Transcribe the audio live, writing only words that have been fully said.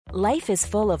Life is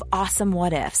full of awesome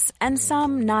what-ifs, and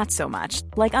some not so much,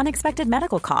 like unexpected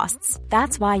medical costs.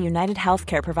 That's why United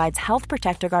Healthcare provides Health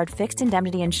Protector Guard fixed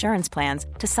indemnity insurance plans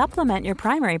to supplement your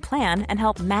primary plan and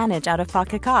help manage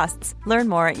out-of-pocket costs. Learn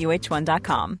more at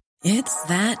uh1.com. It's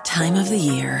that time of the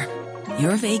year.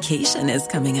 Your vacation is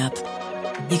coming up.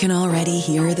 You can already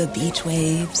hear the beach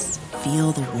waves,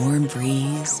 feel the warm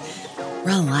breeze,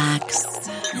 relax,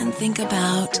 and think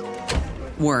about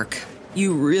work.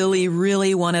 You really,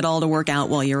 really want it all to work out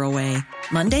while you're away.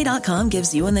 Monday.com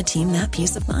gives you and the team that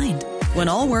peace of mind. When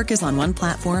all work is on one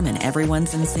platform and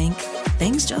everyone's in sync,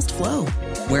 things just flow.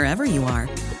 Wherever you are,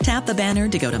 tap the banner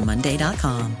to go to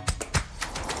Monday.com.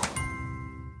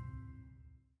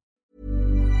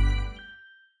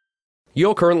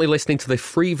 You're currently listening to the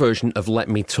free version of Let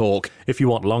Me Talk. If you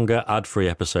want longer, ad-free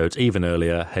episodes even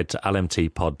earlier, head to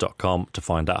lmtpod.com to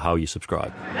find out how you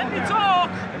subscribe. Let me talk!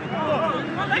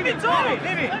 Let me talk!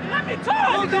 Let me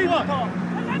talk! Let me talk!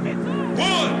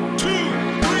 1, 2,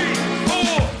 3,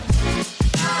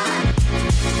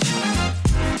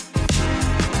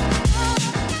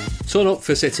 4. Turn up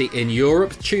for City in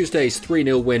Europe. Tuesday's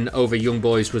 3-0 win over Young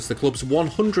Boys was the club's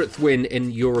 100th win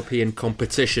in European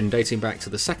competition, dating back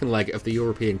to the second leg of the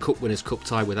European Cup Winners' Cup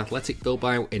tie with Athletic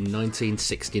Bilbao in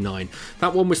 1969.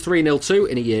 That one was 3-0 too,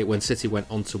 in a year when City went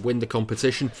on to win the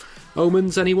competition.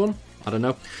 Omens, anyone? I don't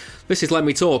know. This is Let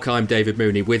Me Talk. I'm David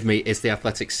Mooney. With me is the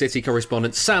Athletic City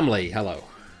correspondent Sam Lee. Hello.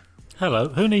 Hello.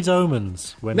 Who needs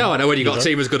omens? When No, I know when you got a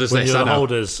team as good as when this. You're I know.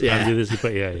 Holders. Yeah. And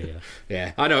but yeah.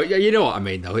 Yeah, I know. You know what I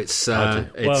mean, though. It's I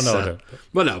do. Well, no, I don't.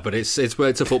 Well, no, but it's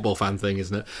a football fan thing,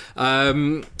 isn't it?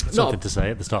 Something to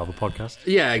say at the start of a podcast.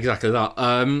 Yeah, exactly that.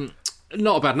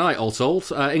 Not a bad night, all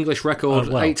told. English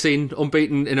record, 18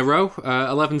 unbeaten in a row,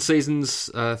 11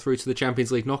 seasons through to the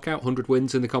Champions League knockout, 100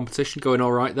 wins in the competition, going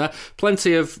all right there.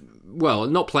 Plenty of, well,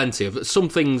 not plenty of, some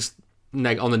things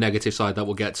on the negative side that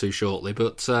we'll get to shortly,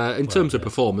 but in terms of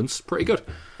performance, pretty good.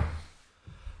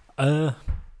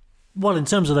 Well, in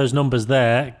terms of those numbers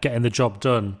there, getting the job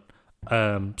done,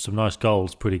 some nice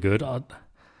goals, pretty good.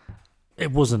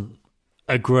 It wasn't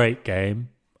a great game.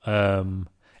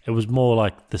 It was more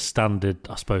like the standard,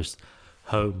 I suppose,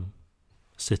 home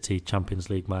City Champions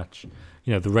League match.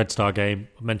 You know, the Red Star game,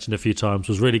 I mentioned a few times,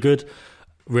 was really good,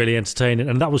 really entertaining,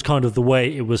 and that was kind of the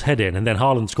way it was heading. And then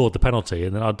Haaland scored the penalty,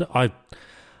 and then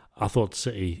I thought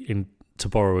City, to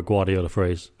borrow a Guardiola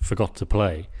phrase, forgot to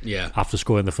play. Yeah. After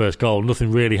scoring the first goal,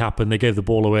 nothing really happened. They gave the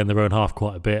ball away in their own half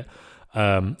quite a bit,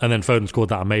 and then Foden scored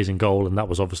that amazing goal, and that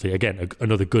was obviously again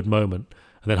another good moment.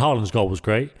 And then Haaland's goal was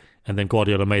great. And then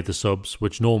Guardiola made the subs,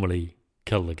 which normally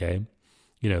kill the game.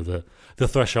 You know, the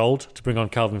threshold to bring on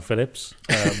Calvin Phillips.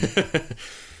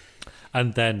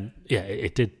 And then, yeah,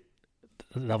 it did.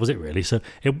 That was it, really. So,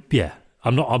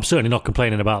 I'm certainly not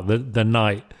complaining about the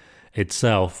night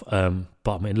itself. But,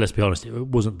 I mean, let's be honest, it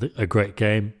wasn't a great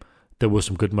game. There were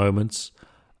some good moments.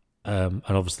 And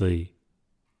obviously,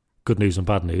 good news and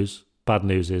bad news. Bad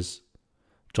news is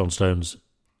John Stones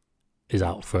is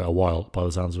out for a while, by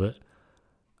the sounds of it.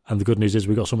 And the good news is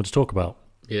we got someone to talk about.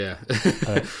 Yeah.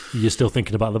 You're still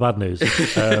thinking about the bad news.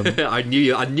 I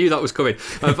knew that was coming.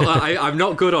 I'm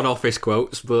not good on office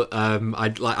quotes, but I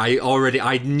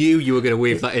knew you were going to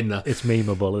weave that in there. It's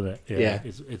memeable, isn't it? Yeah.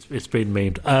 It's been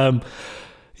memed.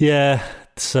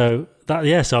 So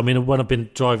I mean, when I've been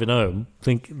driving home,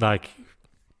 think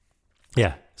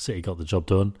City got the job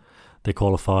done. They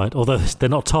qualified, although they're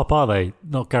not top, are they?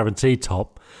 Not guaranteed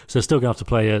top. So they're still going to have to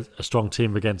play a strong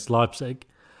team against Leipzig.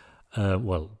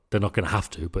 Well, they're not going to have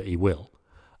to, but he will.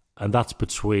 And that's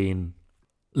between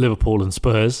Liverpool and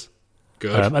Spurs.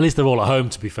 Good. At least they're all at home,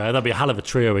 to be fair. That'd be a hell of a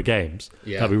trio of games.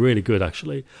 Yeah. That'd be really good,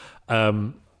 actually. Chelsea.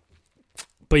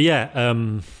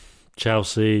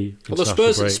 Well, the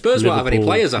Spurs won't have any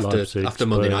players after Leipzig,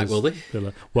 Monday night, will they?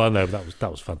 Villa. Well, no, that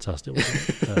was fantastic,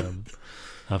 wasn't it?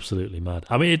 Absolutely mad.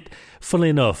 I mean, funnily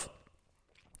enough,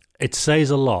 it says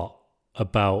a lot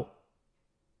about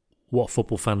what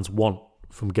football fans want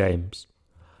from games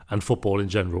and football in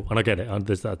general. And I get it.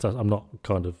 I'm not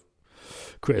kind of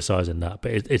criticising that,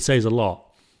 but it says a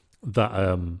lot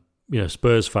that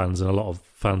Spurs fans and a lot of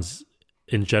fans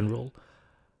in general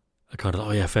are kind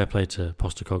of fair play to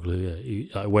Postecoglou. Yeah,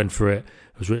 he went for it.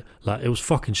 It was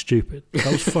fucking stupid. That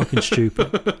was fucking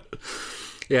stupid.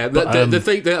 Yeah, the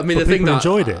thing that the thing that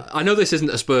enjoyed it. I know this isn't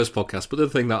a Spurs podcast, but the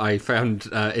thing that I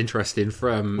found interesting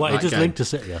from it just linked to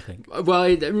City, I think. Well,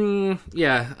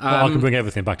 yeah. I can bring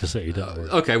everything back to City. Don't worry.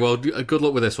 Okay, well, good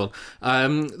luck with this one.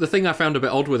 The thing I found a bit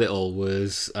odd with it all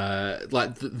was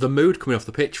like the mood coming off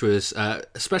the pitch was,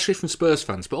 especially from Spurs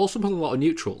fans, but also from a lot of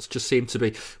neutrals, just seemed to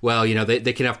be, well,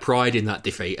 they can have pride in that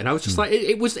defeat, and I was just like,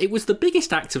 it was the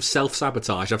biggest act of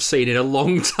self-sabotage I've seen in a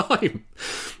long time.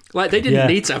 Like, they didn't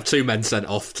need to have 2 men sent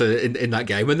off in that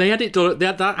game, and they had it done.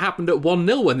 That happened at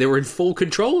 1-0 when they were in full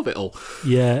control of it all.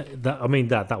 Yeah,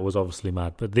 that was obviously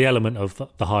mad. But the element of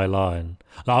the high line,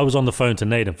 like, I was on the phone to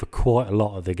Nathan for quite a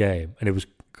lot of the game, and it was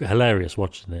hilarious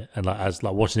watching it, and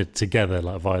watching it together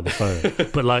via the phone.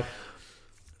 But like,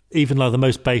 even like the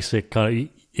most basic kind of,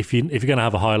 if you're going to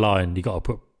have a high line, you got to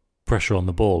put pressure on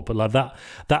the ball. But like that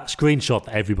screenshot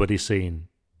that everybody's seen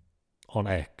on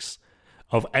X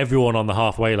of everyone on the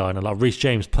halfway line, and like Reece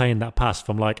James playing that pass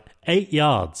from like 8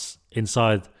 yards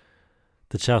inside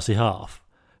the Chelsea half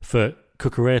for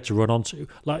Cucurella to run onto.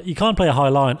 Like, you can't play a high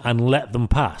line and let them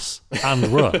pass and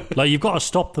run. Like, you've got to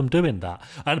stop them doing that.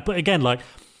 But again, like,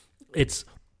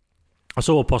 I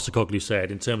saw what Postecoglou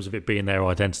said in terms of it being their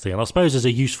identity, and I suppose as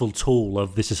a useful tool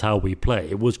of this is how we play,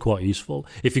 it was quite useful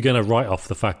if you're going to write off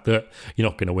the fact that you're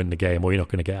not going to win the game or you're not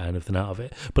going to get anything out of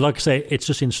it. But like I say, it's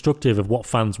just instructive of what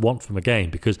fans want from a game,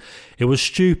 because it was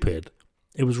stupid,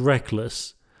 it was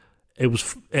reckless,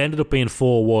 it ended up being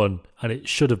 4-1, and it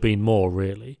should have been more,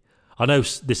 really. I know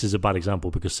this is a bad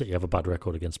example because City have a bad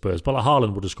record against Spurs, but like,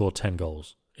 Haaland would have scored 10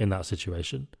 goals in that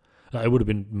situation. Like, it would have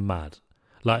been mad.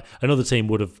 Like, another team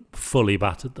would have fully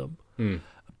battered them.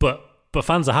 But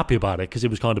fans are happy about it because it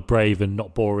was kind of brave and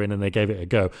not boring, and they gave it a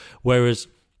go. Whereas,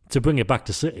 to bring it back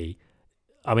to City,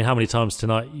 I mean, how many times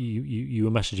tonight you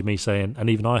were messaging me saying, and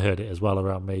even I heard it as well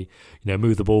around me,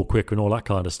 move the ball quicker and all that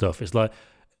kind of stuff. It's like,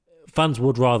 fans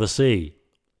would rather see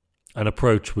an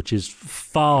approach which is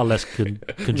far less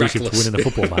conducive to winning a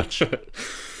football match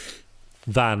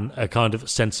than a kind of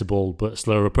sensible but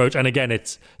slower approach. And again,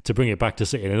 it's to bring it back to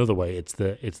City in another way. It's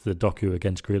the Doku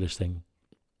against Grealish thing,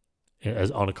 as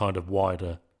on a kind of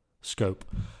wider scope.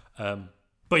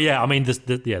 But yeah, I mean,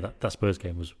 that Spurs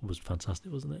game was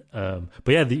fantastic, wasn't it?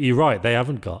 But yeah, you're right. They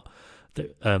haven't got.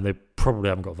 They probably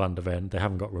haven't got Van der Ven. They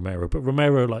haven't got Romero. But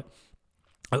Romero, like,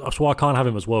 that's why I can't have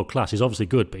him as world class. He's obviously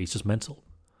good, but he's just mental.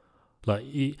 Like,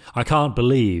 I can't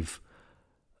believe.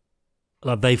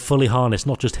 Like, they fully harnessed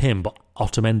not just him, but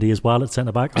Otamendi as well at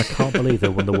centre back. I can't believe they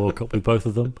won the World Cup with both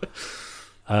of them.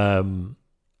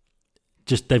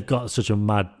 Just, they've got such a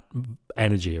mad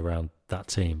energy around that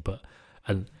team. But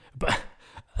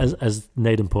as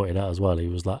Nathan pointed out as well, he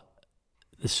was like,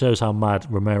 this shows how mad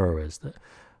Romero is.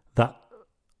 That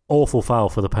awful foul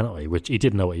for the penalty, which he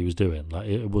didn't know what he was doing. Like,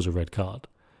 it was a red card.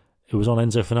 It was on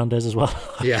Enzo Fernandez as well.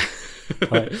 Yeah,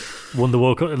 like, won the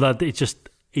World Cup. Like, it's just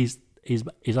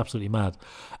He's absolutely mad.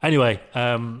 Anyway,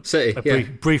 City,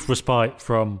 brief respite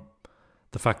from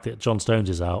the fact that John Stones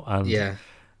is out, and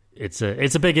it's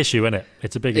a big issue, isn't it?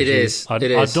 It's a big issue.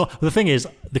 It is. The thing is,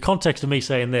 the context of me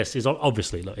saying this is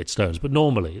obviously, look, it's Stones, but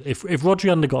normally, if Rodri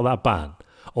hadn't got that ban,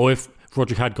 or if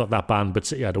Rodri had got that ban but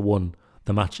City had won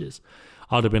the matches,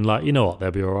 I'd have been like, you know what,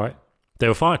 they'll be all right. They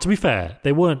were fine. To be fair,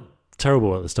 they weren't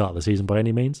terrible at the start of the season by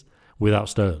any means without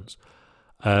Stones,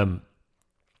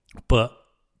 but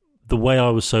the way I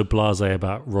was so blasé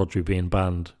about Rodri being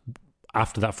banned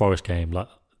after that Forest game, like,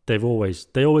 they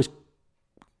always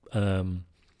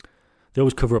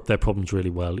cover up their problems really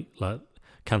well. Like,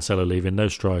 Cancelo leaving, no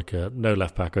striker, no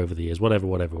left back over the years, whatever.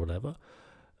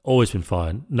 Always been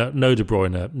fine. No De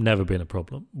Bruyne, never been a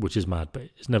problem, which is mad, but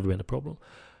it's never been a problem.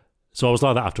 So I was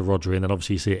like that after Rodri, and then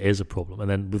obviously you see it is a problem. And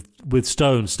then with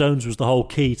Stones was the whole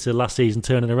key to last season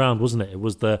turning around, wasn't it? It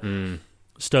was the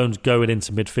Stones going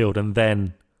into midfield and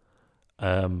then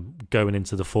going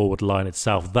into the forward line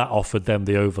itself. That offered them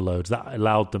the overload. That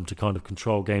allowed them to kind of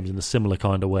control games in a similar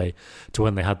kind of way to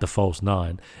when they had the false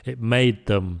nine. It made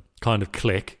them kind of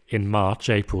click in March,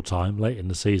 April time, late in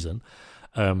the season.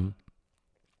 And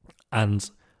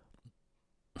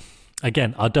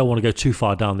again, I don't want to go too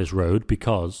far down this road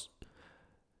because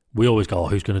we always go,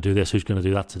 who's going to do this? Who's going to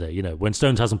do that today? When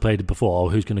Stones hasn't played it before,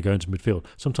 who's going to go into midfield?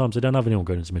 Sometimes they don't have anyone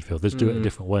going into midfield. They just do it a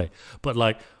different way.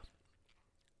 But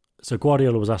so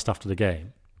Guardiola was asked after the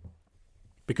game,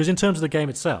 because in terms of the game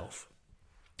itself,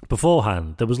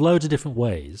 beforehand, there was loads of different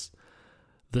ways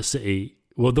that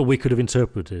we could have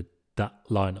interpreted that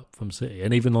lineup from City.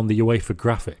 And even on the UEFA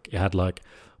graphic, it had like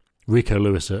Rico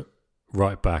Lewis at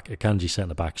right back, Akanji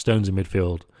centre back, Stones in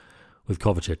midfield with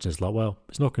Kovacic. And it's like, well,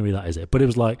 it's not going to be that, is it? But it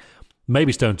was like,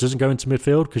 maybe Stones doesn't go into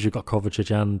midfield because you've got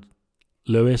Kovacic and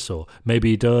Lewis, or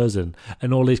maybe he does, and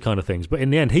all these kind of things. But in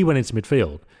the end, he went into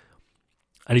midfield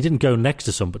and he didn't go next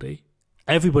to somebody.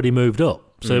 Everybody moved up.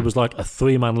 So it was like a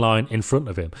 3-man line in front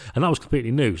of him. And that was completely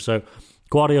new. So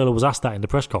Guardiola was asked that in the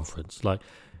press conference. Like,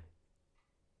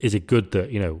 is it good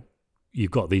that, you've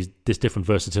got this different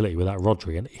versatility without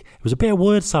Rodri? And it was a bit of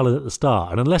word salad at the start.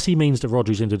 And unless he means that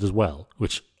Rodri's injured as well,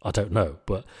 which I don't know,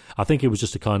 but I think it was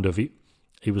just a kind of, he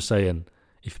was saying,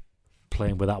 if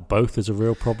playing without both is a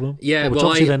real problem. Yeah, which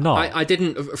well, obviously they're not. I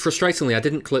didn't, frustratingly, I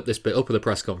didn't clip this bit up at the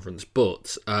press conference,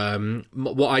 but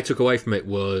what I took away from it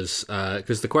was,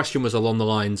 because the question was along the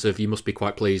lines of, you must be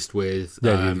quite pleased with...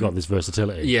 Yeah, you've got this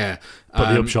versatility. Yeah.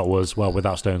 But the upshot was, well,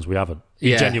 without Stones, we haven't.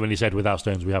 He genuinely said, without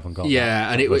Stones, we haven't got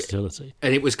that versatility.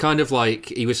 And it was kind of like,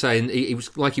 he was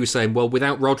saying, well,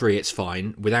 without Rodri, it's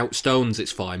fine. Without Stones,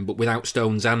 it's fine. But without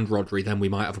Stones and Rodri, then we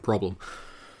might have a problem.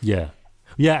 Yeah.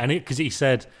 Yeah, and because he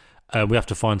said... we have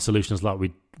to find solutions like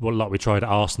we tried at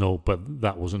Arsenal, but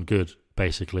that wasn't good,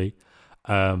 basically.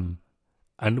 And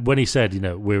when he said,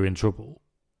 we're in trouble,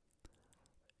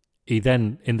 he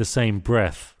then, in the same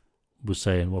breath, was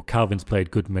saying, well, Calvin's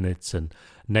played good minutes, and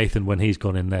Nathan, when he's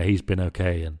gone in there, he's been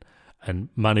okay, and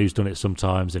Manu's done it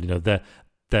sometimes, and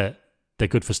they're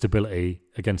good for stability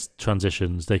against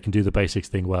transitions. They can do the basics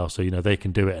thing well, so they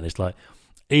can do it. And it's like,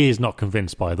 he is not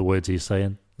convinced by the words he's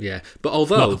saying. Yeah, but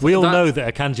although... we all know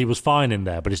that Akanji was fine in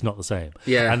there, but it's not the same.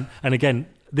 Yeah. And again,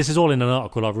 this is all in an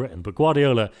article I've written, but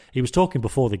Guardiola, he was talking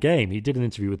before the game. He did an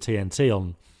interview with TNT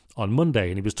on Monday,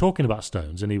 and he was talking about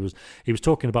Stones, and he was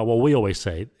talking about what we always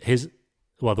say,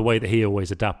 the way that he always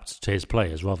adapts to his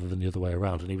players rather than the other way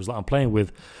around. And he was like, I'm playing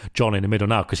with John in the middle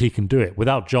now because he can do it.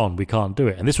 Without John, we can't do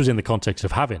it. And this was in the context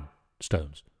of having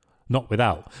Stones, not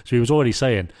without. So he was already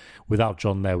saying, without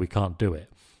John there, we can't do it.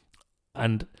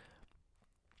 And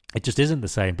it just isn't the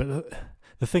same. But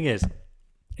the thing is,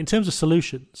 in terms of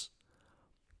solutions,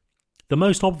 the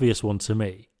most obvious one to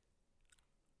me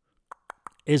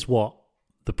is what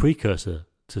the precursor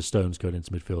to Stones going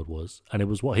into midfield was. And it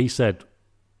was what he said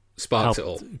sparked it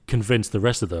all. Convinced the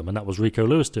rest of them, and that was Rico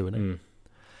Lewis doing it.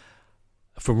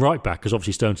 From right back, because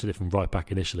obviously Stones did it from right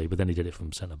back initially, but then he did it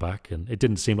from centre back, and it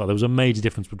didn't seem like there was a major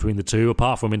difference between the two,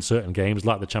 apart from in certain games,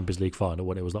 like the Champions League final,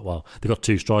 when it was like, well, they've got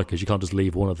two strikers, you can't just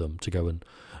leave one of them to go and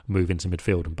move into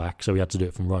midfield and back, so he had to do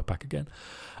it from right back again.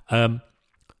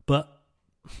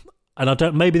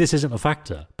 Maybe this isn't a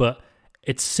factor, but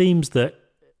it seems that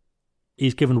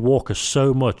he's given Walker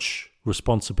so much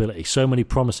responsibility, so many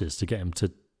promises to get him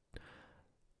to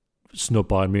snub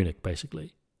Bayern Munich,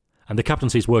 basically. And the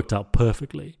captaincy's worked out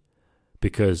perfectly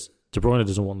because De Bruyne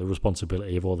doesn't want the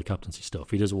responsibility of all the captaincy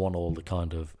stuff. He doesn't want all the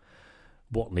kind of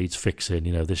what needs fixing,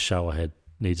 this shower head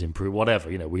needs improved, whatever,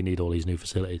 we need all these new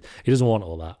facilities. He doesn't want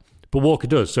all that. But Walker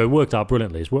does, so it worked out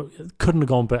brilliantly. It couldn't have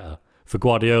gone better for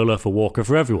Guardiola, for Walker,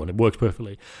 for everyone. It works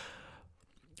perfectly.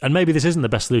 And maybe this isn't the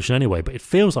best solution anyway, but it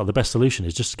feels like the best solution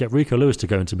is just to get Rico Lewis to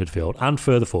go into midfield and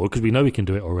further forward, because we know he can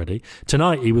do it already.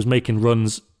 Tonight he was making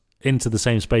runs into the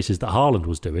same spaces that Haaland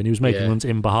was doing. He was making runs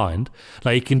in behind.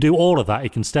 Like, he can do all of that. He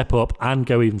can step up and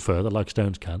go even further, like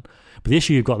Stones can. But the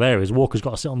issue you've got there is Walker's got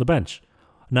to sit on the bench.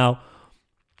 Now,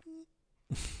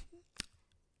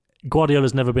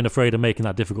 Guardiola's never been afraid of making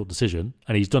that difficult decision,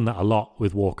 and he's done that a lot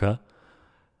with Walker,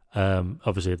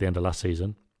 obviously at the end of last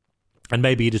season. And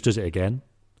maybe he just does it again.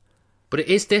 But it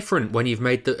is different when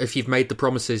if you've made the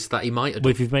promises that he might have done.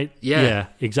 Well, if you've made, yeah,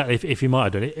 exactly. If he might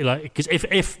have done it, like, because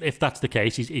if that's the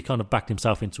case, he kind of backed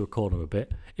himself into a corner a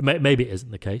bit. Maybe it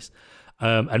isn't the case,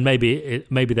 and maybe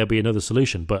there'll be another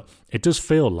solution. But it does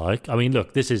feel like, I mean,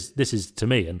 look, this is to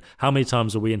me. And how many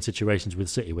times are we in situations with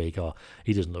City where you go,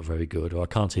 he doesn't look very good, or I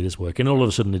can't see this working, and all of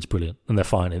a sudden it's brilliant and they're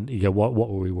fine, and you go, what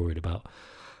were we worried about?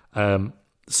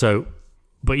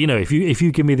 But, if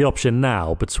you give me the option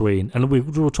now between, and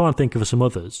we'll try and think of some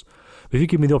others, but if you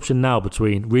give me the option now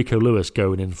between Rico Lewis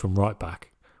going in from right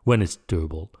back when it's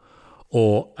doable,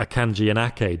 or Akanji and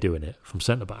Ake doing it from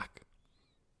centre back,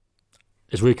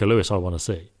 it's Rico Lewis I want to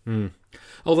see.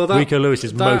 Although Rico Lewis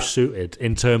is most suited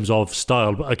in terms of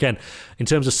style, but again, in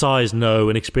terms of size, no,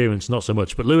 and experience, not so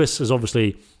much. But Lewis has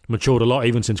obviously matured a lot,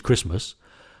 even since Christmas.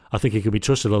 I think he can be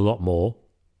trusted a lot more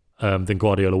than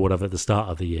Guardiola would have at the start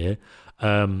of the year.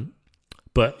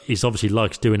 But he's obviously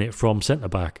likes doing it from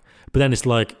centre-back. But then it's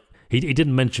like, he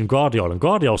didn't mention Guardiola, and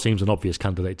Guardiola seems an obvious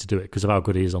candidate to do it because of how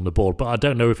good he is on the ball. But I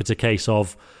don't know if it's a case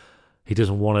of he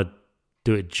doesn't want to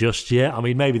do it just yet. I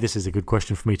mean, maybe this is a good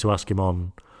question for me to ask him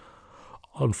on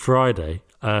Friday.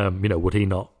 Would he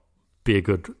not be a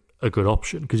good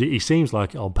option? Because he seems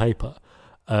like it on paper.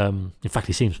 In fact,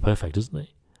 he seems perfect, doesn't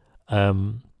he?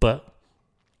 But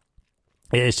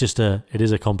it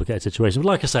is a complicated situation. But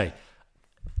like I say,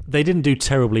 they didn't do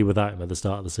terribly without him at the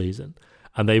start of the season,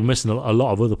 and they were missing a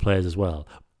lot of other players as well.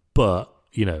 But,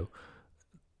 you know,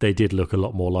 they did look a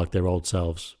lot more like their old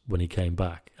selves when he came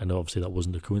back, and obviously that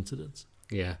wasn't a coincidence.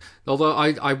 Yeah, although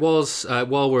I was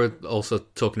while we're also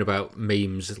talking about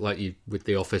memes like you with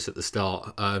The Office at the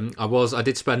start, I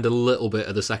did spend a little bit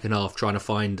of the second half trying to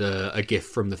find a GIF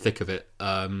from the thick of it,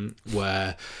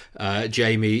 where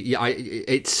Jamie,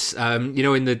 it's you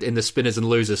know, in the Spinners and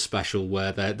Losers special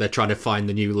where they're trying to find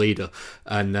the new leader,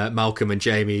 and Malcolm and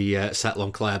Jamie settle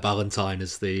on Claire Ballantyne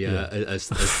as the as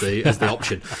the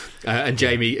option, and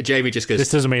Jamie just goes,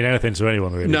 "This doesn't mean anything to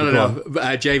anyone, really." No.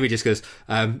 Jamie just goes,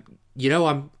 you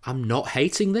know, I'm not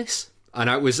hating this, and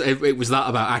it was that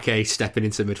about Ake stepping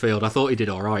into midfield. I thought he did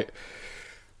all right.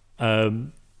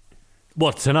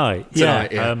 What tonight?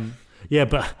 Yeah. Yeah,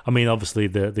 but I mean, obviously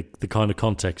the kind of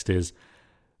context is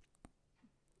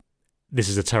this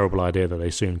is a terrible idea that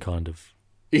they soon kind of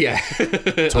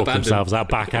talk themselves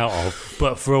back out of.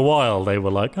 But for a while they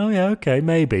were like, oh yeah, okay,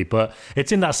 maybe. But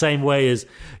it's in that same way as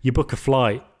you book a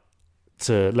flight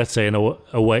to, let's say,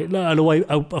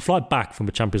 a flight back from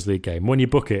a Champions League game. When you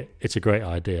book it, it's a great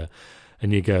idea,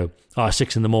 and you go,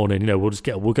 6 a.m, you know,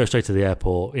 we'll go straight to the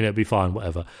airport, you know, it'll be fine,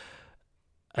 whatever.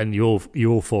 And you're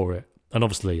all for it, and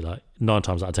obviously, like 9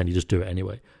 times out of 10, you just do it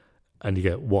anyway, and you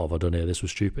go, what have I done here? This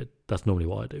was stupid. That's normally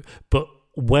what I do. But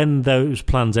when those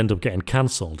plans end up getting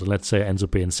cancelled, and let's say it ends up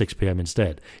being 6 p.m.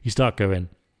 instead, you start going,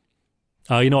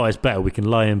 oh, you know what, it's better. We can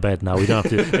lie in bed now. We don't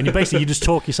have to. And you just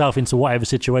talk yourself into whatever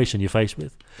situation you're faced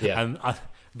with. Yeah. And I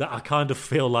kind of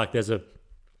feel like there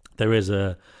is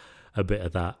a bit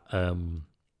of that.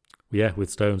 With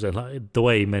Stones, and like the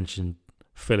way he mentioned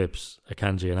Phillips,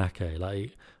 Akanji, and Ake.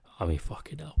 Like, I mean,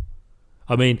 fucking hell.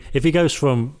 I mean, if he goes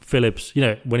from Phillips, you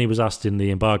know, when he was asked in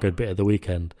the embargoed bit of the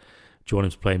weekend, do you want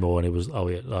him to play more? And it was, oh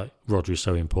yeah, like Rodri's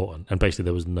so important, and basically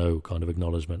there was no kind of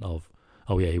acknowledgement of,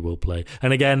 oh yeah, he will play.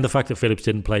 And again, the fact that Phillips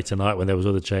didn't play tonight when there was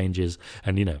other changes,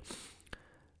 and you know,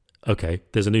 okay,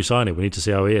 there's a new signing, we need to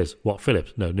see how he is. What,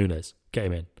 Phillips? No, Nunes, get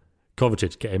him in.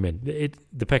 Kovacic, get him in.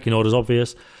 The pecking order's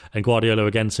obvious, and Guardiola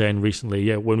again saying recently,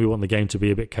 yeah, when we want the game to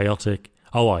be a bit chaotic,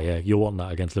 yeah, you'll want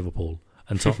that against Liverpool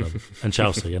and Tottenham and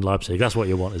Chelsea and Leipzig. That's what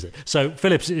you want, is it? So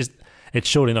Phillips it's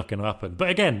surely not going to happen. But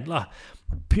again,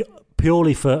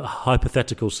 purely for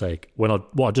hypothetical sake, what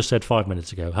I just said 5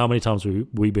 minutes ago, how many times have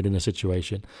we been in a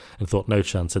situation and thought no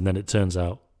chance, and then it turns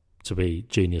out to be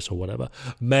genius or whatever?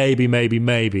 Maybe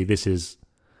this is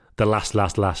the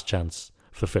last chance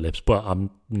for Phillips, but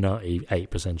I'm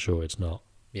 98% sure it's not.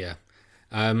 Yeah.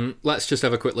 Let's just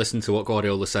have a quick listen to what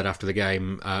Guardiola said after the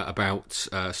game about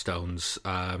Stones.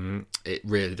 It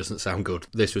really doesn't sound good.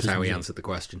 This was how he answered the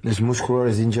question. His muscular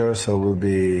is injured, so will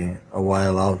be a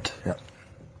while out. Yeah.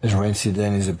 This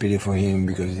incident is a pity for him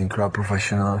because he's incredible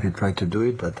professional. He tried to do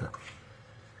it, but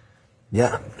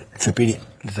yeah, it's a pity.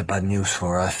 It's a bad news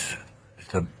for us. It's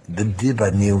the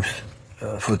bad news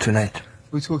for tonight.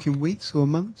 We're talking weeks or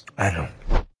months? I don't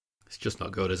know. It's just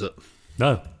not good, is it?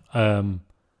 No. I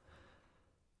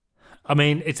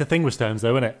mean, it's a thing with Stones,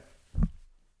 though, isn't it?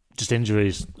 Just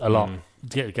injuries, a lot.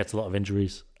 Gets a lot of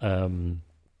injuries. But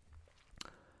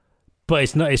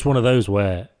it's not. It's one of those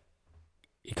where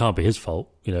it can't be his fault.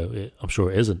 You know, I'm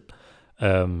sure it isn't.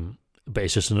 But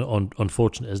it's just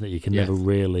unfortunate, isn't it? You can never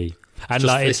really. And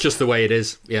it's just the way it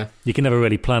is. Yeah, you can never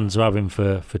really plan to have him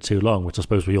for too long, which I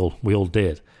suppose we all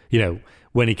did. You know,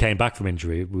 when he came back from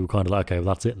injury, we were kind of like, okay,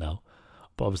 well, that's it now.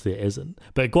 But obviously it isn't.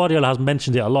 But Guardiola has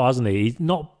mentioned it a lot, hasn't he?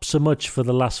 Not so much for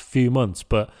the last few months,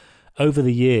 but over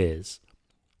the years,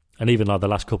 and even like the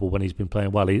last couple when he's been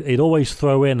playing well, he'd always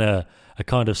throw in a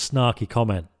kind of snarky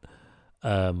comment,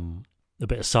 a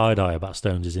bit of side-eye about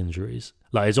Stones' injuries.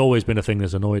 Like, it's always been a thing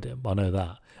that's annoyed him, I know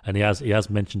that. And he has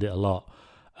mentioned it a lot.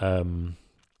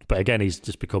 But again, he's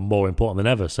just become more important than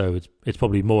ever, so it's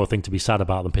probably more a thing to be sad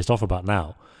about than pissed off about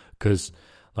now, because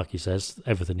like he says,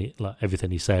 everything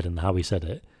he said and how he said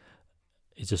it,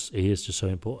 he is just so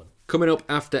important. Coming up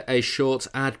after a short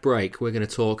ad break, we're going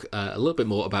to talk a little bit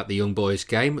more about the Young Boys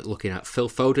game, looking at Phil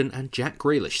Foden and Jack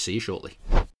Grealish. See you shortly.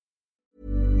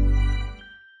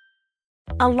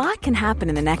 A lot can happen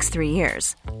in the next 3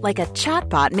 years. Like a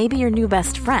chatbot may be your new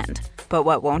best friend. But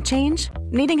what won't change?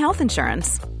 Needing health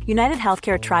insurance. United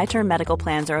Healthcare Tri-Term Medical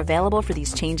Plans are available for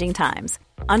these changing times.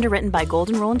 Underwritten by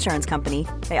Golden Rule Insurance Company,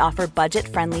 they offer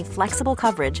budget-friendly, flexible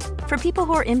coverage for people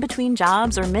who are in between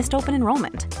jobs or missed open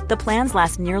enrollment. The plans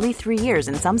last nearly 3 years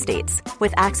in some states,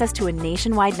 with access to a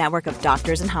nationwide network of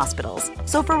doctors and hospitals.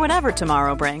 So for whatever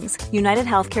tomorrow brings, United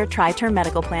Healthcare Tri-Term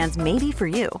Medical Plans may be for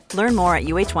you. Learn more at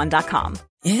uh1.com.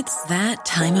 It's that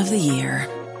time of the year.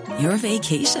 Your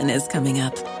vacation is coming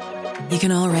up. You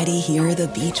can already hear the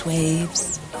beach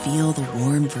waves, feel the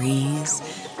warm breeze,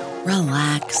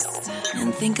 relax,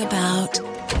 and think about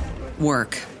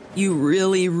work. You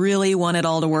really, really want it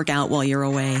all to work out while you're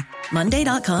away.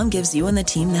 Monday.com gives you and the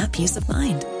team that peace of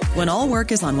mind. When all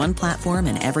work is on one platform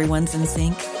and everyone's in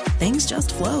sync, things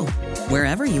just flow.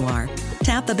 Wherever you are,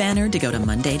 tap the banner to go to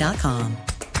Monday.com.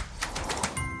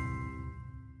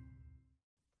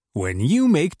 When you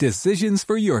make decisions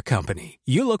for your company,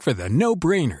 you look for the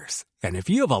no-brainers. And if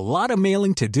you have a lot of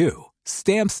mailing to do,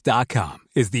 Stamps.com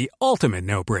is the ultimate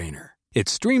no-brainer. It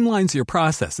streamlines your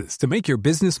processes to make your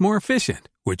business more efficient,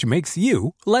 which makes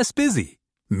you less busy.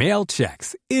 Mail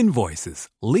checks, invoices,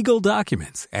 legal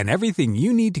documents, and everything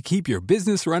you need to keep your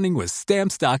business running with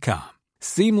Stamps.com.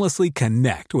 Seamlessly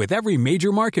connect with every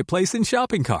major marketplace and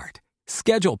shopping cart.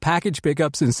 Schedule package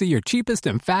pickups and see your cheapest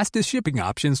and fastest shipping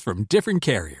options from different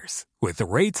carriers, with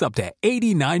rates up to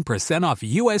 89% off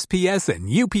USPS and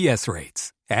UPS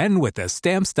rates. And with the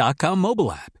Stamps.com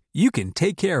mobile app, you can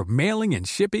take care of mailing and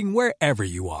shipping wherever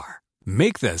you are.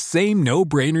 Make the same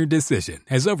no-brainer decision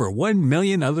as over 1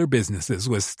 million other businesses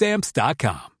with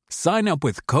Stamps.com. Sign up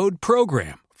with code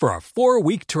PROGRAM for a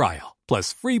 4-week trial,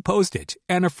 plus free postage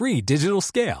and a free digital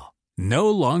scale.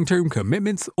 No long-term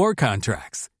commitments or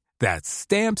contracts. That's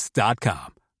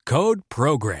Stamps.com. Code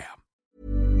PROGRAM.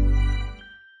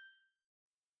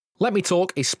 Let Me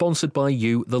Talk is sponsored by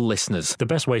you, the listeners. The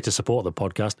best way to support the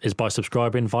podcast is by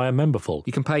subscribing via Memberful.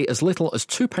 You can pay as little as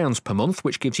 £2 per month,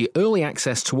 which gives you early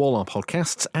access to all our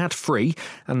podcasts ad-free,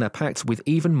 and they're packed with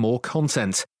even more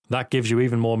content. That gives you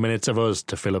even more minutes of us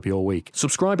to fill up your week.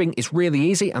 Subscribing is really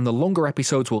easy, and the longer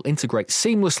episodes will integrate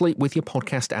seamlessly with your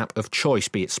podcast app of choice,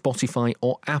 be it Spotify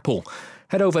or Apple.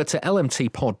 Head over to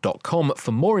lmtpod.com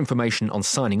for more information on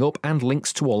signing up and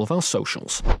links to all of our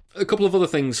socials. A couple of other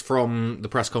things from the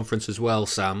press conference as well,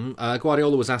 Sam.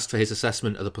 Guardiola was asked for his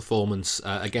assessment of the performance,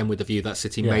 again with the view that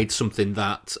City made something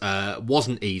that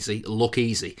wasn't easy look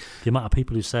easy. The amount of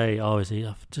people who say, "Oh, is he?"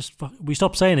 We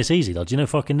stop saying it's easy. Though. Do you know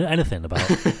fucking anything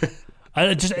about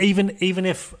it? Just even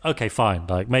if fine,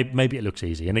 like maybe it looks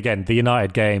easy. And again, the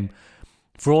United game,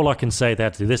 for all I can say, they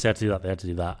had to do this, they had to do that, they had to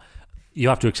do that. You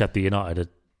have to accept the United are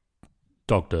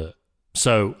dog dirt.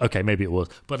 So, okay, maybe it was.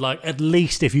 But, like, at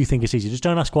least if you think it's easy, just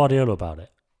don't ask Guardiola about it.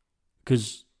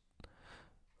 Because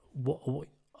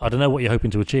I don't know what you're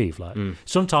hoping to achieve. Like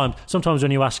sometimes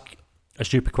when you ask a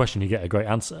stupid question, you get a great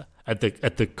answer at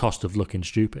the cost of looking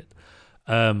stupid.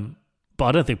 But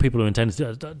I don't think people who intend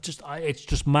to do it, it's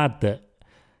just mad that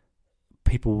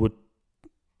people would,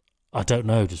 I don't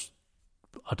know,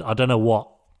 I don't know what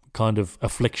kind of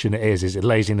affliction it is. Is it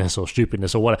laziness or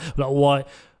stupidness or what? Like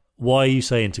why are you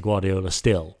saying to Guardiola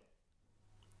still,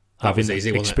 having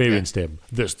experienced him,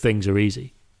 that things are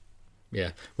easy?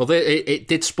 Yeah. Well, it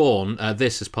did spawn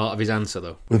this as part of his answer,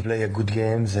 though. We play a good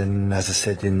games, and as I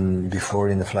said before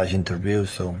in the flash interview,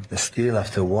 so still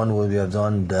after one we have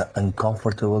done the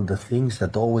uncomfortable, the things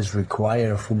that always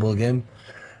require a football game,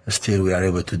 still we are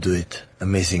able to do it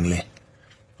amazingly.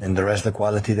 And the rest, the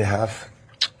quality they have,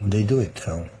 they do it.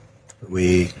 So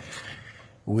we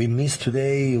miss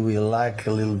today. We lack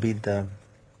a little bit the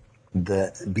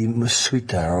be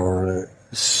sweeter or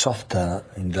softer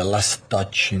in the last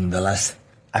touch, in the last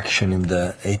action in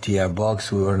the 80-yard box.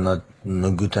 We were not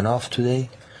good enough today,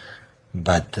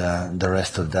 but the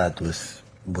rest of that was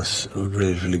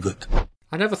really, really good.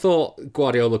 I never thought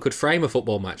Guardiola could frame a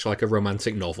football match like a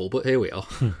romantic novel, but here we are.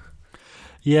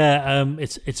 Yeah,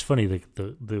 it's funny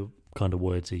the kind of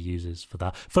words he uses for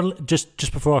that.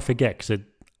 Just before I forget, because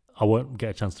I won't get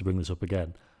a chance to bring this up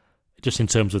again, just in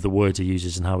terms of the words he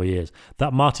uses and how he is.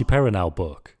 That Marty Perronel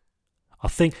book, I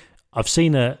think I've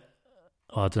seen I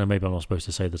don't know, maybe I'm not supposed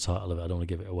to say the title of it, I don't want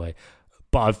to give it away,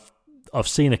 but I've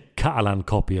seen a Catalan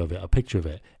copy of it, a picture of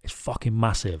it. It's fucking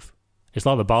massive. It's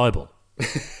like the Bible.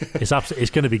 It's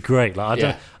going to be great.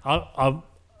 Like I'm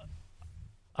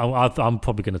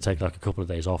probably going to take like a couple of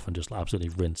days off and just absolutely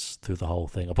rinse through the whole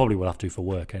thing. I probably will have to for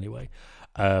work anyway.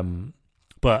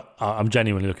 But I'm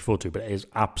genuinely looking forward to it. But it is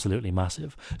absolutely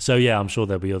massive. So yeah, I'm sure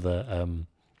there'll be other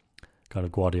kind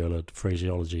of Guardiola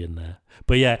phraseology in there.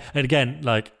 But yeah, and again,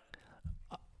 like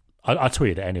I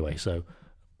tweeted it anyway. So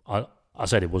I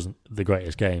said it wasn't the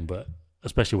greatest game, but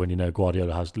especially when you know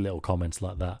Guardiola has little comments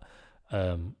like that,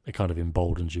 it kind of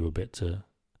emboldens you a bit to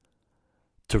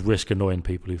risk annoying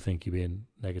people who think you're being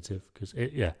negative.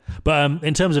 But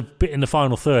in terms of in the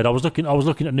final third, I was looking at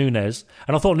Núñez,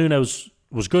 and I thought Núñez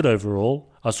was good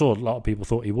overall. I saw a lot of people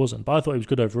thought he wasn't, but I thought he was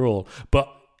good overall. But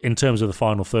in terms of the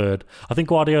final third, I think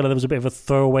Guardiola, there was a bit of a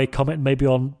throwaway comment maybe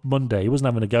on Monday. He wasn't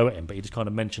having a go at him, but he just kind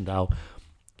of mentioned how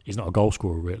he's not a goal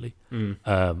scorer really. And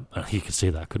you could see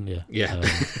that, couldn't you? Yeah.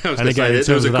 I was going to say,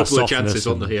 there was a couple of chances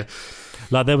on there here.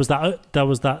 Like there was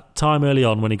that time early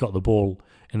on when he got the ball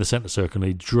in the centre circle and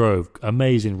he drove,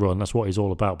 amazing run. That's what he's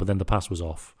all about. But then the pass was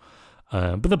off.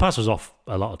 But the pass was off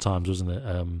a lot of times, wasn't it?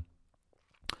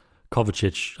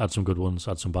 Kovacic had some good ones,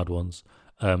 had some bad ones.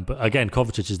 But again,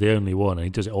 Kovacic is the only one, and he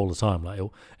does it all the time. Like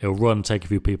he'll run, take a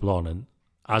few people on, and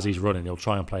as he's running, he'll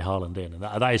try and play Haaland in, and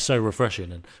that is so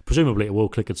refreshing. And presumably, it will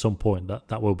click at some point.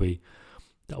 That will be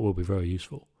very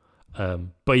useful.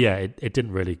 But yeah, it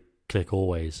didn't really click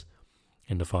always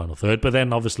in the final third. But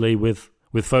then, obviously, with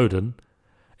Foden,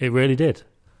 it really did.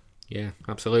 Yeah,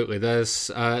 absolutely. There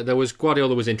was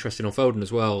Guardiola was interested on Foden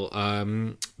as well,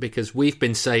 because we've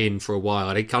been saying for a while,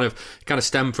 and it kind of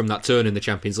stemmed from that turn in the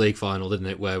Champions League final, didn't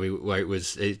it? Where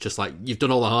it's just like, you've done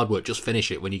all the hard work, just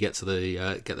finish it when you get to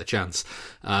the chance.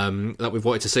 That we've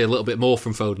wanted to see a little bit more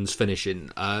from Foden's finishing,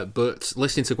 but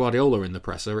listening to Guardiola in the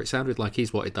presser, it sounded like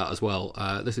he's wanted that as well.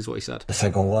 This is what he said. The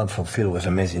second one from Phil was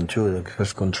amazing too. The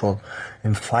first control,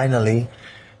 and finally,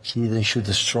 he didn't shoot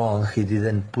strong. He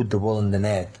didn't put the ball in the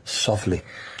net softly,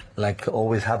 like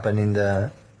always happened in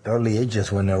the early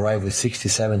ages when I arrived with 60,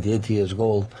 70, 80 years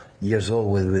old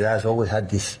with us. Always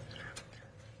had this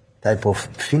type of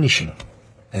finishing,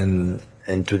 and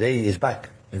today he's back.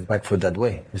 He's back for that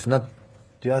way. It's not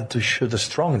you have to shoot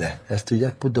strong there. You have to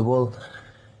just put the ball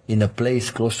in a place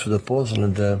close to the post,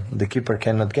 and the keeper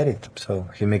cannot get it. So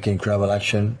he making incredible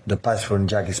action. The pass from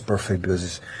Jack is perfect because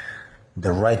it's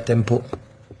the right tempo,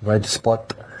 right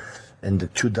spot, and the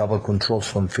two double controls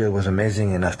from Phil was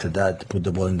amazing, and after that put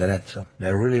the ball in the net. So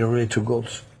they're really, really 2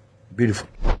 goals. Beautiful.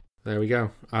 There we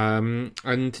go.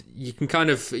 And you can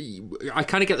I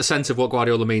kind of get the sense of what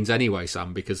Guardiola means anyway,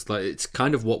 Sam, because it's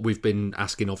kind of what we've been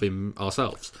asking of him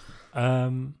ourselves.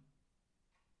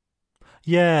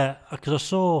 Yeah, because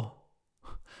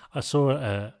I saw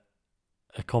a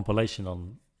compilation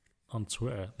on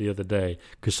Twitter the other day,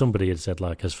 because somebody had said,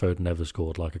 like, has Foden ever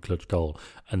scored like a clutch goal?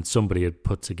 And somebody had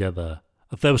put together,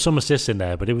 there was some assists in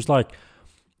there, but it was like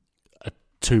a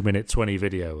 2-minute 20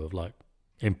 video of like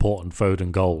important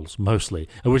Foden goals mostly,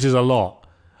 which is a lot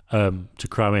to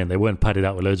cram in. They weren't padded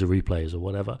out with loads of replays or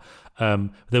whatever.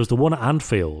 There was the one at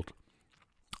Anfield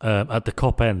at the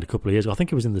Kop end a couple of years ago. I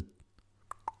think it was in the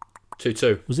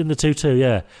 2-2. Was in the 2-2,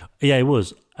 yeah. Yeah, it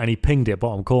was. And he pinged it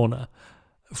bottom corner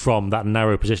from that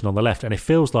narrow position on the left, and it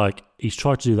feels like he's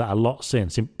tried to do that a lot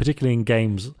since, particularly in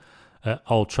games at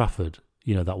Old Trafford.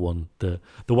 You know, that one, the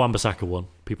Wan-Bissaka one.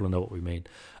 People know what we mean.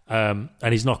 And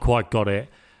he's not quite got it.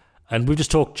 And we've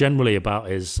just talked generally about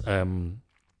his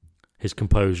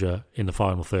composure in the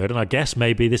final third, and I guess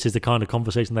maybe this is the kind of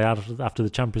conversation they had after the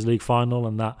Champions League final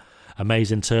and that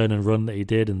amazing turn and run that he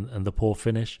did, and the poor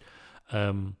finish.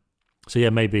 So yeah,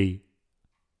 maybe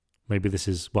this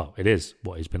is, well, it is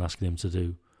what he's been asking him to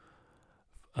do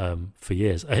for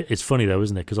years. It's funny though,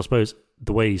 isn't it? Because I suppose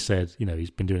the way he said, you know, he's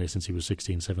been doing it since he was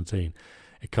 16, 17,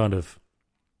 it kind of,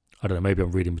 I don't know, maybe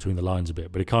I'm reading between the lines a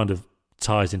bit, but it kind of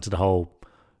ties into the whole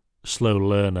slow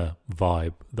learner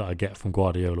vibe that I get from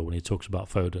Guardiola when he talks about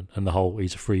Foden, and the whole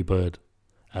he's a free bird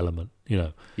element, you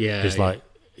know. Yeah. It's like,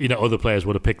 you know, other players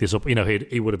would have picked this up. You know,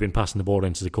 he would have been passing the ball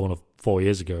into the corner 4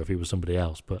 years ago if he was somebody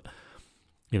else, but,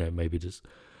 you know, maybe just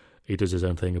he does his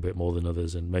own thing a bit more than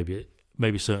others, and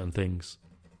maybe certain things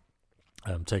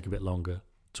take a bit longer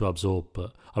to absorb.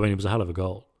 But I mean, it was a hell of a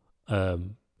goal.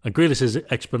 And Grealish's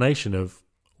explanation of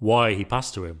why he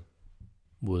passed to him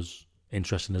was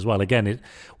interesting as well. Again,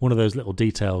 one of those little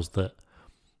details that,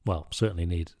 well, certainly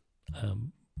need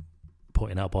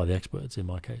pointing out by the experts in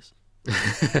my case.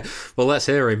 Well, let's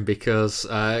hear him, because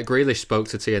Grealish spoke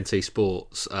to TNT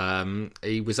Sports.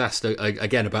 He was asked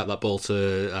again about that ball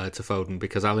to Foden,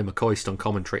 because Ali McCoist on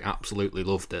commentary absolutely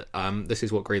loved it. This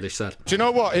is what Grealish said. Do you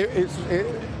know what?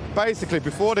 Basically,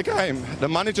 before the game, the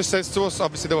manager says to us,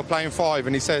 obviously they were playing 5,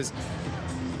 and he says,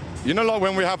 you know, like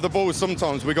when we have the ball,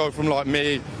 sometimes we go from like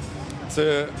me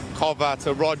to Kova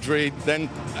to Rodri,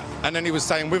 and then he was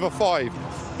saying with a 5,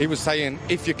 he was saying,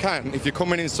 if you're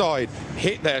coming inside,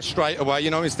 hit there straight away, you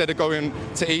know, instead of going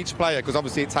to each player, because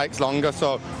obviously it takes longer.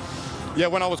 So, yeah,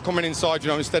 when I was coming inside, you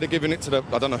know, instead of giving it to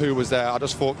I don't know who was there, I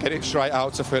just thought, get it straight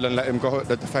out to Phil and let him go at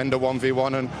the defender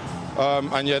 1v1,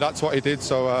 and yeah, that's what he did.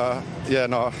 So, yeah,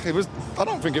 no, I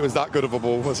don't think it was that good of a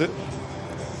ball, was it?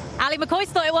 Ali McCoist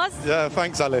thought it was? Yeah,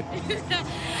 thanks, Ali.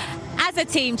 As a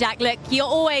team, Jack, look, you're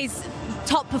always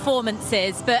top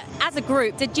performances, but as a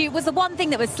group, was the one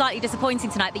thing that was slightly disappointing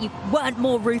tonight that you weren't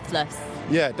more ruthless?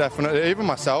 Yeah, definitely. Even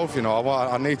myself, you know,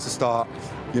 I need to start,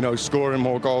 you know, scoring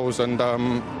more goals, and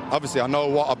obviously I know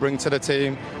what I bring to the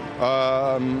team,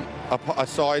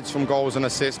 aside from goals and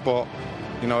assists, but,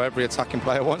 you know, every attacking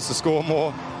player wants to score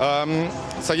more.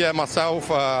 So yeah, myself,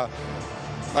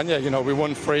 And yeah, we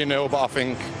won 3-0, but I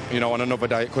think, on another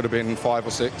day it could have been 5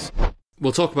 or 6.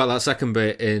 We'll talk about that second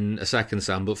bit in a second,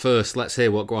 Sam, but first let's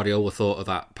hear what Guardiola thought of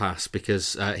that pass,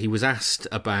 because he was asked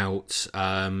about,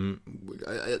 again,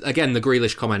 the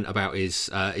Grealish comment about his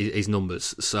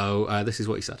numbers. So this is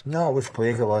what he said. No, we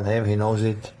speak about him, he knows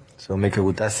it. So make a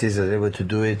good assist, they're able to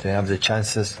do it, they have the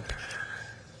chances.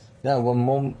 Yeah,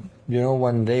 one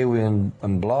day we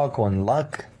unblock, one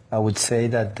luck. I would say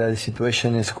that the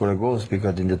situation is score goals,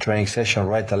 because in the training session,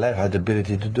 right and left, had the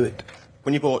ability to do it.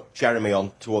 When you brought Jeremy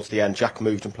on towards the end, Jack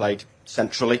moved and played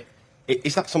centrally.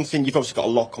 Is that something, you've obviously got a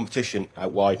lot of competition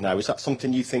out wide now, is that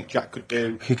something you think Jack could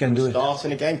do? He can do it. Start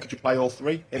in a game? Could you play all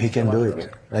three? He can do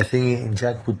it. I think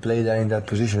Jack would play there in that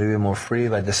position a bit more free,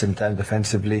 but at the same time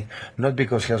defensively. Not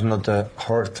because he has not the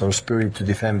heart or spirit to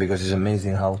defend, because it's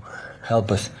amazing how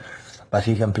help us. But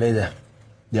he can play there.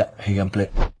 Yeah, he can play.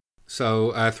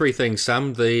 So, three things,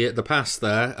 Sam. The pass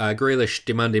there, Grealish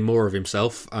demanding more of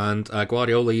himself, and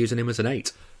Guardiola using him as an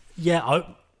 8. Yeah,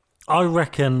 I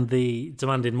reckon the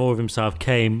demanding more of himself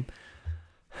came...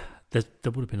 There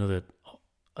would have been other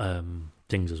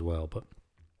things as well, but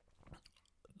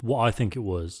what I think it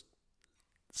was,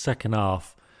 second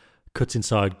half, cuts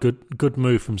inside, good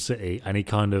move from City, and he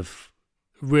kind of,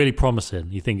 really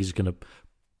promising, you think he's going to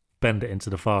bend it into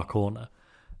the far corner,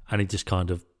 and he just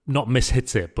kind of, not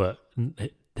mishits it, but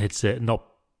hits it not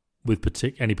with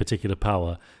any particular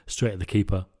power, straight at the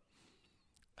keeper.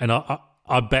 And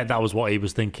I bet that was what he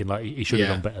was thinking. Like, he should have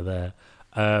done better there.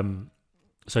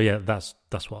 So yeah, that's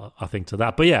what I think to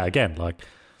that. But yeah, again,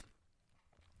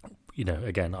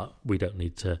 we don't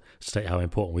need to state how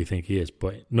important we think he is.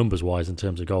 But numbers wise, in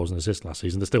terms of goals and assists last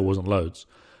season, there still wasn't loads.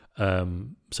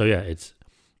 So yeah, it's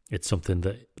something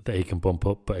that he can bump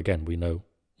up. But again, we know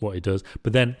what he does.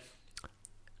 But then.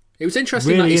 It was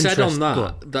interesting that he said on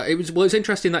that. It was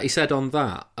interesting that he said on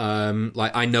that.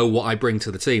 I know what I bring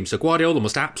to the team. So Guardiola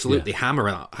must absolutely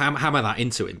hammer that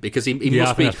into him, because he must be.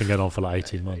 I think that's been going on for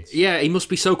 18 months. Yeah, he must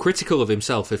be so critical of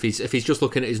himself if he's just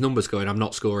looking at his numbers, going, I'm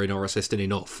not scoring or assisting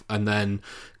enough, and then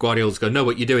Guardiola's going, no,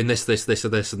 but you're doing this, and this,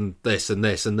 and this, and this,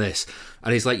 and this,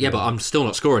 and he's like, yeah, but I'm still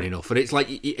not scoring enough, and it's like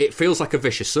it feels like a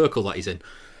vicious circle that he's in.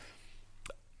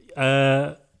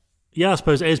 Yeah, I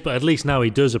suppose it is, but at least now he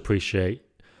does appreciate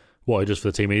what he does for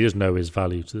the team, and he does know his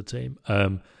value to the team.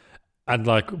 And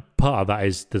part of that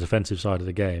is the defensive side of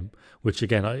the game, which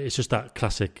again, it's just that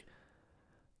classic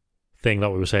thing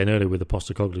that we were saying earlier with the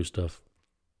Postecoglou stuff.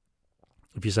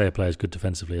 If you say a player's good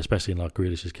defensively, especially in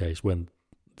Grealish's case, when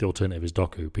the alternative is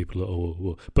Doku, people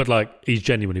are, but he's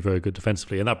genuinely very good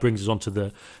defensively, and that brings us on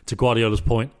to Guardiola's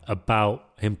point about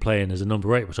him playing as a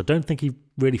number 8, which I don't think he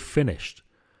really finished,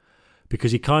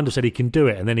 because he kind of said he can do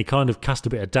it, and then he kind of cast a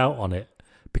bit of doubt on it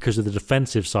because of the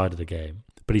defensive side of the game.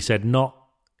 But he said not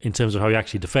in terms of how he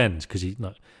actually defends, because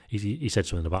he said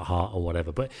something about heart or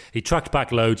whatever. But he tracks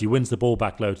back loads, he wins the ball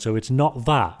back loads, so it's not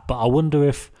that. But I wonder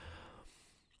if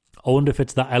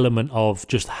it's that element of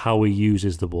just how he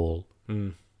uses the ball,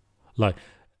 and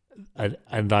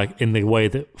in the way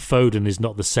that Foden is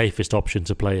not the safest option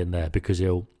to play in there, because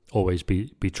he'll always be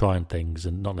trying things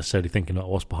and not necessarily thinking about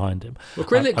what's behind him. Well,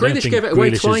 Grealish gave it away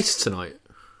twice tonight.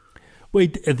 Well, he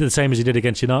did the same as he did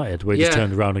against United, where he just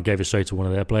turned around and gave it straight to one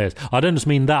of their players. I don't just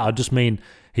mean that. I just mean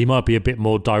he might be a bit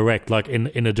more direct, like in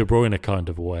a De Bruyne kind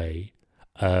of way.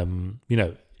 And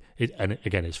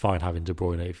again, it's fine having De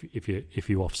Bruyne if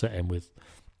you offset him with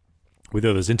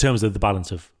others in terms of the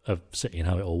balance of City and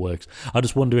how it all works. I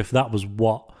just wonder if that was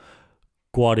what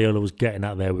Guardiola was getting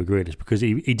at there with Grealish, because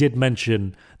he did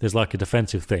mention there's a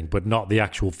defensive thing, but not the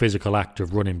actual physical act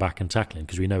of running back and tackling,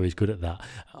 because we know he's good at that.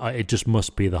 It just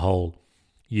must be the whole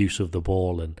use of the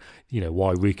ball, and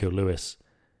why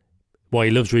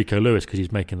he loves Rico Lewis, because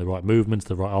he's making the right movements,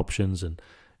 the right options, and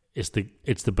it's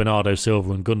the Bernardo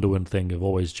Silva and Gundogan thing of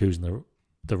always choosing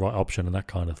the right option and that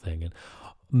kind of thing. And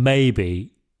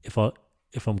maybe if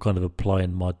I'm kind of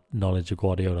applying my knowledge of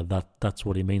Guardiola, that's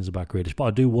what he means about Grealish. But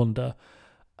I do wonder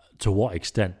to what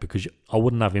extent, because I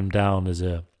wouldn't have him down as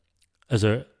a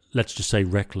let's just say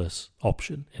reckless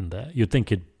option in there. You'd think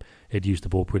he'd use the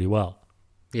ball pretty well.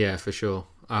 Yeah, for sure.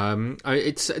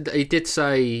 He did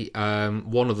say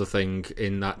one other thing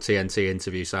in that TNT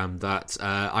interview, Sam, that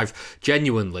I've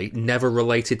genuinely never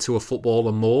related to a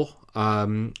footballer more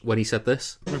when he said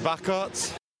this. My back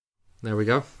hurts. There we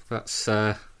go. That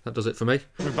does it for me.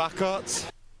 My back hurts.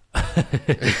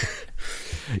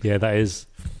 Yeah, that is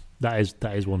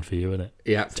one for you, isn't it?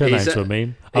 Yeah. Turn that into a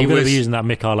meme. I'm going to be using that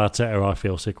Mikel Arteta I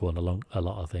feel sick one a lot,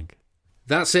 I think.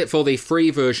 That's it for the free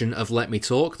version of Let Me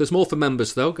Talk. There's more for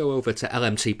members, though. Go over to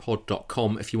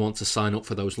lmtpod.com if you want to sign up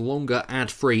for those longer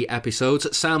ad-free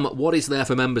episodes. Sam, what is there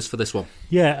for members for this one?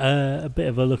 Yeah, a bit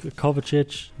of a look at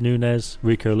Kovacic, Nunes,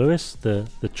 Rico Lewis, the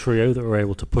trio that were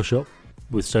able to push up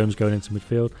with Stones going into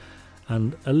midfield,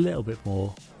 and a little bit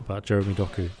more about Jeremy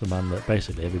Doku, the man that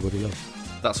basically everybody loves.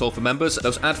 That's all for members.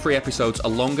 Those ad-free episodes are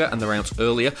longer and they're out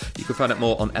earlier. You can find out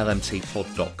more on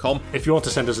lmtpod.com. If you want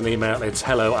to send us an email, it's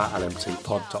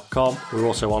hello@lmtpod.com. We're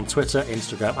also on Twitter,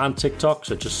 Instagram and TikTok,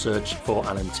 so just search for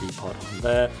LMTpod on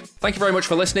there. Thank you very much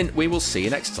for listening. We will see you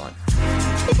next time.